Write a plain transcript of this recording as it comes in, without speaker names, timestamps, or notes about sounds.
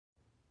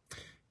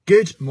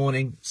Good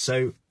morning.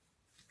 So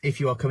if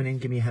you are coming in,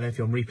 give me a hello. If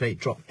you're on replay,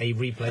 drop a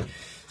replay.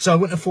 So I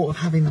wouldn't have thought of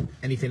having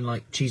anything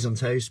like cheese on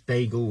toast,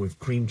 bagel with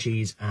cream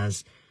cheese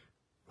as,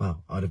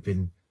 well, I'd have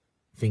been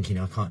thinking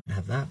I can't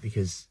have that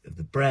because of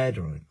the bread,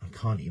 or I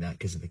can't eat that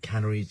because of the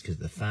calories, because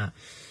of the fat.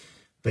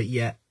 But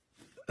yet,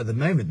 at the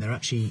moment, they're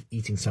actually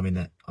eating something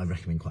that I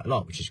recommend quite a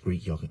lot, which is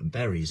Greek yogurt and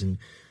berries. And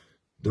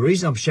the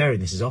reason I'm sharing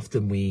this is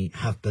often we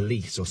have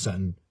beliefs or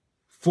certain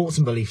thoughts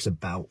and beliefs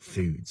about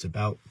foods,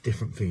 about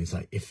different foods.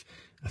 Like if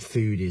a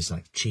food is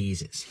like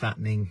cheese, it's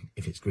fattening.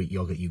 If it's Greek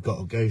yogurt, you've got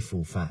to go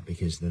full fat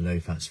because the low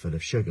fat's full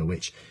of sugar,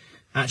 which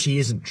actually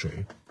isn't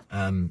true.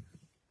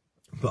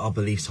 But our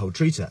beliefs hold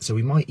true to that. So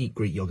we might eat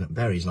Greek yogurt and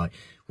berries,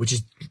 which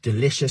is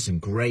delicious and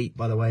great,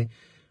 by the way.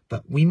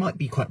 But we might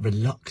be quite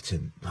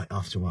reluctant, like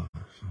after a while,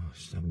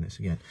 just having this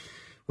again.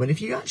 When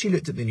if you actually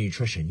looked at the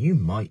nutrition, you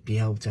might be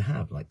able to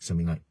have like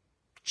something like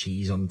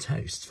cheese on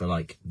toast for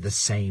like the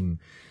same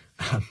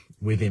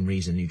within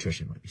reason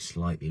nutrition. Might be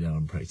slightly lower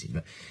on protein,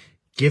 but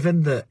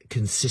given that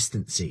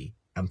consistency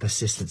and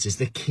persistence is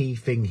the key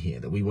thing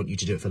here, that we want you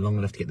to do it for long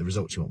enough to get the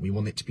results you want. We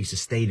want it to be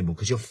sustainable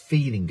because you're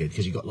feeling good,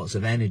 because you've got lots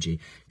of energy,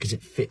 because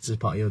it fits as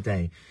part of your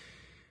day.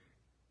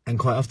 And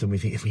quite often we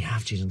think if we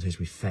have cheese on toast,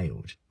 we've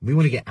failed. We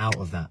want to get out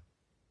of that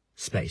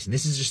space. And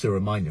this is just a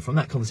reminder from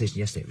that conversation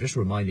yesterday. It just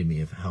reminded me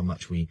of how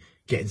much we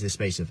get into the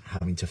space of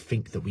having to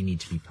think that we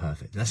need to be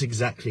perfect. And that's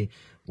exactly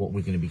what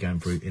we're going to be going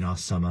through in our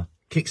summer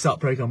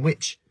Kickstart program,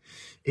 which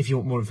if you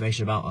want more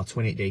information about our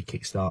 28-day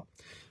Kickstart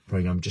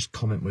program, just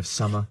comment with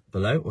summer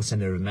below or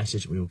send her a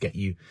message. We will get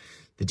you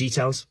the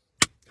details.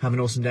 Have an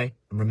awesome day.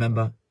 And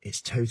remember,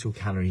 it's total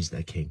calories that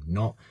are king,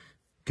 not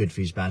good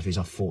foods, bad foods,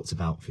 our thoughts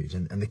about foods.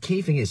 And the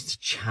key thing is to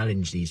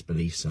challenge these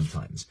beliefs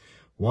sometimes.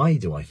 Why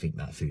do I think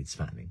that food's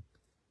fattening?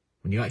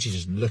 When you actually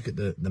just look at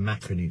the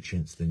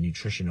macronutrients, the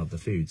nutrition of the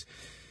foods,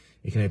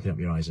 it can open up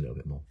your eyes a little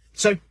bit more.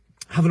 So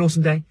have an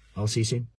awesome day. I'll see you soon.